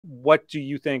what do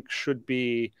you think should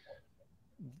be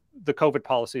the COVID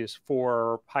policies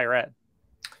for higher ed?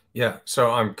 Yeah,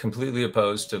 so I'm completely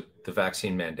opposed to the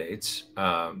vaccine mandates.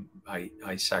 I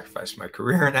sacrificed my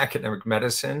career in academic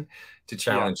medicine to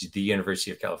challenge the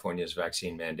University of California's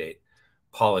vaccine mandate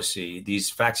policy.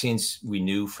 These vaccines, we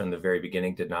knew from the very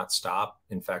beginning, did not stop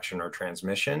infection or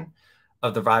transmission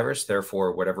of the virus.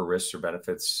 Therefore, whatever risks or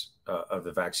benefits of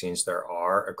the vaccines there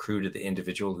are accrue to the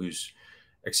individual who's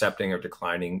accepting or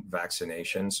declining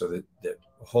vaccination. So that the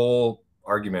whole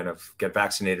argument of get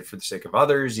vaccinated for the sake of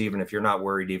others, even if you're not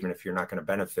worried, even if you're not going to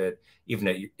benefit,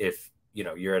 even if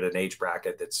you're at an age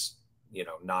bracket that's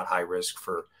not high risk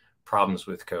for problems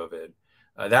with COVID,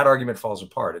 that argument falls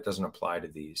apart. It doesn't apply to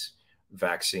these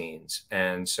vaccines.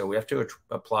 And so we have to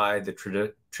apply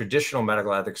the traditional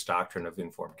medical ethics doctrine of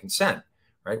informed consent,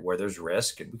 right? Where there's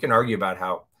risk, and we can argue about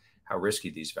how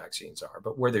risky these vaccines are,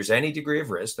 but where there's any degree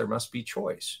of risk, there must be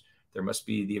choice. There must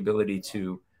be the ability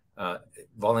to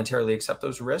voluntarily accept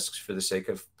those risks for the sake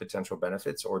of potential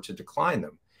benefits or to decline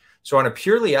them. So on a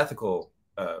purely ethical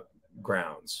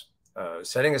grounds,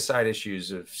 setting aside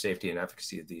issues of safety and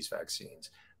efficacy of these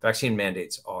vaccines, vaccine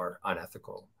mandates are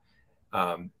unethical.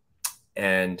 Why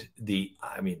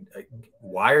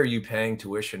are you paying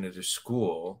tuition at a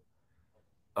school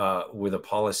with a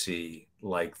policy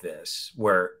like this,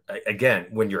 where, again,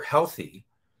 when you're healthy,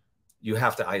 you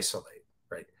have to isolate,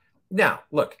 right? Now,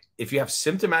 look, if you have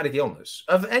symptomatic illness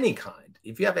of any kind,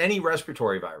 if you have any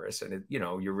respiratory virus and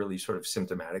you're really sort of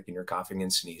symptomatic and you're coughing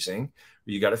and sneezing,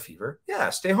 or you got a fever,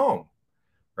 yeah, stay home,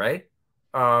 right?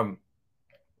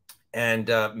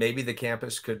 Maybe the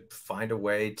campus could find a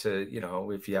way to,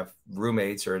 if you have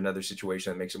roommates or another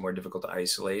situation that makes it more difficult to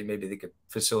isolate, maybe they could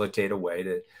facilitate a way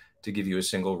to give you a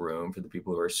single room for the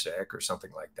people who are sick or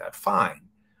something like that. Fine.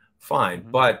 Mm-hmm.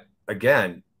 But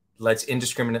again, let's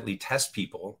indiscriminately test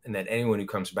people, and then anyone who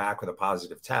comes back with a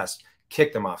positive test,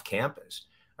 kick them off campus.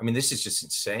 I mean, this is just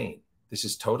insane. This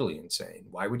is totally insane.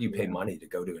 Why would you pay money to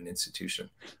go to an institution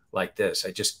like this?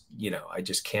 I just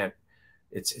can't.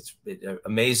 It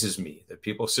amazes me that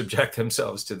people subject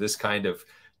themselves to this kind of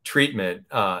treatment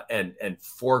and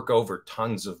fork over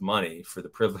tons of money for the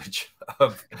privilege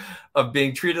of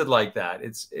being treated like that.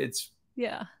 It's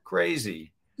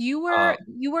crazy. You were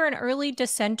an early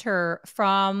dissenter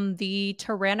from the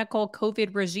tyrannical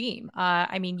COVID regime.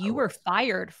 You were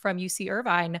fired from UC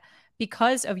Irvine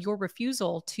because of your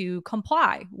refusal to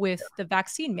comply with the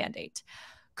vaccine mandate.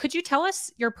 Could you tell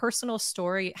us your personal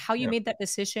story, how you made that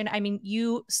decision? I mean,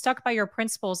 you stuck by your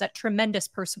principles at tremendous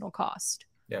personal cost.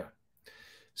 Yeah.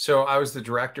 So I was the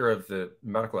director of the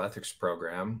medical ethics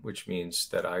program, which means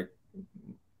that I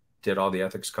did all the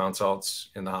ethics consults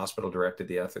in the hospital, directed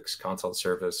the ethics consult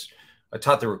service. I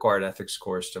taught the required ethics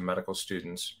course to medical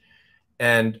students.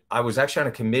 And I was actually on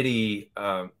a committee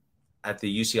at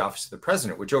the UC Office of the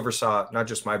President, which oversaw not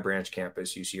just my branch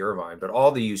campus, UC Irvine, but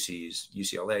all the UCs,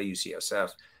 UCLA,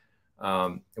 UCSF.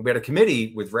 And we had a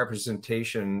committee with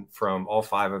representation from all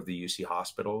 5 of the UC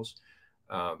hospitals,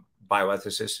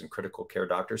 bioethicists and critical care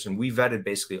doctors. And we vetted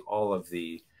basically all of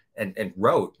and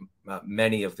wrote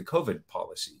many of the COVID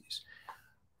policies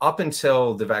up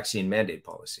until the vaccine mandate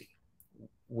policy,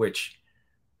 which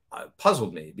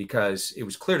puzzled me because it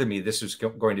was clear to me this was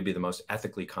going to be the most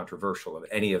ethically controversial of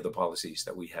any of the policies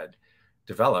that we had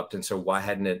developed. And so why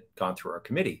hadn't it gone through our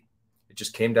committee? It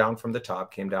just came down from the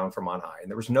top, came down from on high,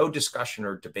 and there was no discussion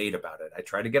or debate about it. I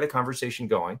tried to get a conversation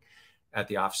going at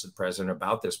the Office of the President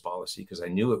about this policy because I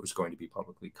knew it was going to be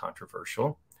publicly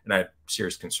controversial, and I had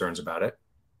serious concerns about it,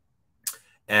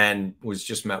 and was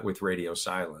just met with radio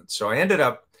silence. So I ended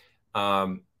up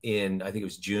in, I think it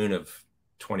was June of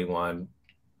 21,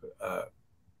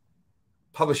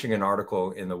 publishing an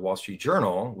article in the Wall Street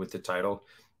Journal with the title,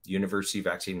 "University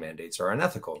Vaccine Mandates Are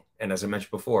Unethical." And as I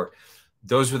mentioned before,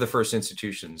 those were the first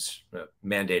institutions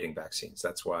mandating vaccines.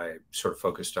 That's why I sort of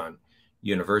focused on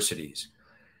universities.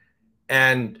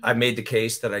 And I made the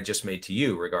case that I just made to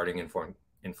you regarding informed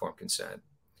consent.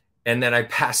 And then I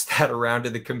passed that around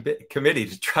to the committee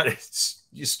to try to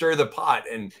stir the pot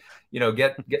and,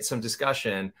 get some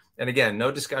discussion. And again,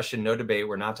 no discussion, no debate.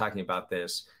 We're not talking about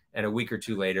this. And a week or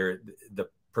two later, the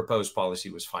proposed policy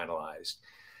was finalized.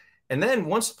 And then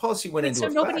once the policy went into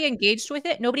effect, nobody engaged with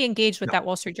it? Nobody engaged with that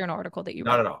Wall Street Journal article that you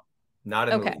wrote? Not at all. Not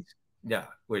in the least. Yeah,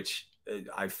 which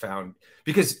I found,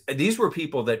 because these were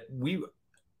people that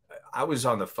I was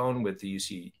on the phone with the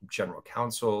UC General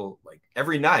Counsel like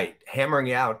every night,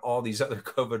 hammering out all these other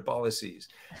COVID policies,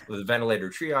 the ventilator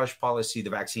triage policy, the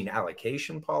vaccine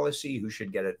allocation policy, who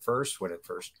should get it first when it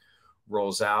first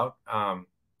rolls out,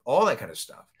 all that kind of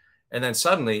stuff. And then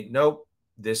suddenly, nope,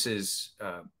 this is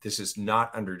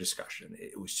not under discussion.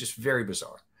 It was just very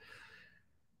bizarre.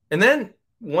 And then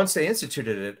once they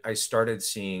instituted it, I started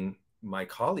seeing my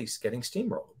colleagues getting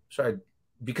steamrolled. So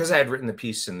because I had written the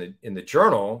piece in the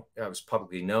journal, I was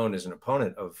publicly known as an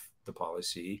opponent of the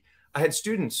policy. I had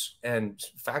students and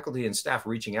faculty and staff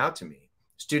reaching out to me,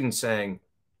 students saying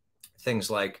things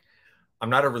like, I'm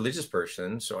not a religious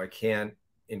person, so I can't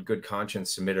in good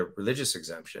conscience submit a religious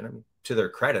exemption. I mean, to their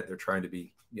credit, they're trying to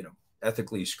be,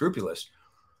 ethically scrupulous.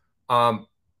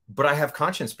 But I have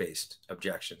conscience-based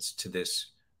objections to this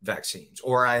vaccines,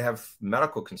 or I have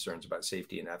medical concerns about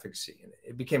safety and efficacy. And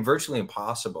it became virtually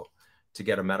impossible to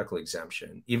get a medical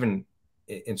exemption, even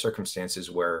in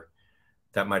circumstances where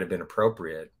that might have been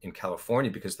appropriate in California,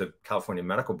 because the California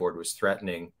Medical Board was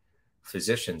threatening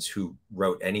physicians who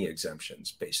wrote any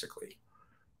exemptions, basically.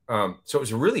 So it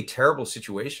was a really terrible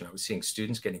situation. I was seeing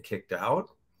students getting kicked out.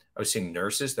 I was seeing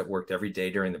nurses that worked every day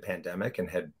during the pandemic and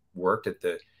had worked at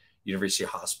the University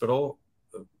Hospital,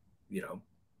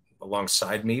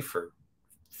 alongside me for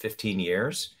 15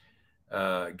 years,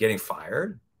 getting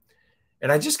fired.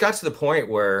 And I just got to the point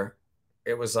where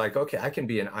it was like, okay, I can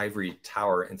be an ivory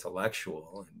tower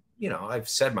intellectual. And, I've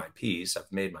said my piece,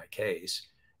 I've made my case.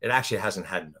 It actually hasn't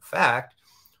had an effect.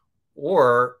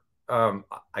 Or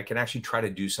I can actually try to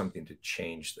do something to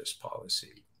change this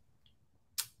policy.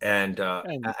 And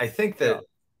I think that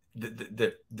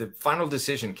the final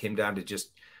decision came down to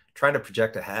just trying to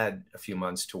project ahead a few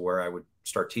months to where I would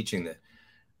start teaching the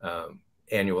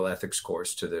annual ethics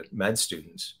course to the med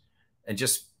students, and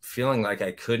just feeling like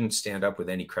I couldn't stand up with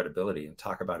any credibility and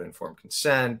talk about informed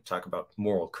consent, talk about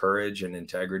moral courage and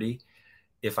integrity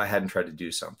if I hadn't tried to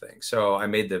do something. So I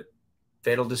made the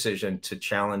fatal decision to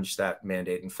challenge that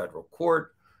mandate in federal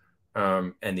court,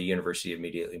 and the university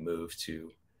immediately moved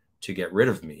to get rid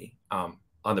of me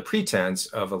on the pretense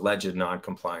of alleged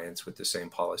noncompliance with the same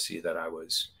policy that I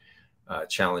was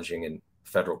challenging in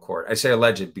federal court. I say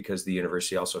alleged because the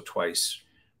university also twice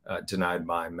denied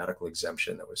my medical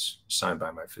exemption that was signed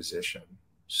by my physician.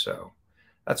 So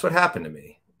that's what happened to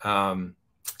me.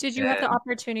 Did you have the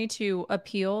opportunity to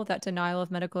appeal that denial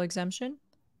of medical exemption?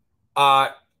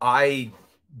 I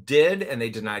did, and they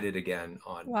denied it again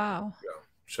on. Wow.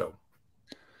 So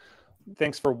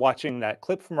thanks for watching that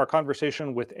clip from our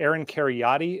conversation with Aaron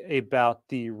Kheriaty about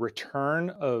the return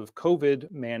of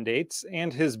COVID mandates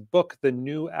and his book, The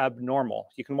New Abnormal.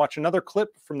 You can watch another clip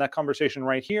from that conversation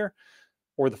right here,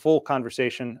 or the full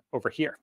conversation over here.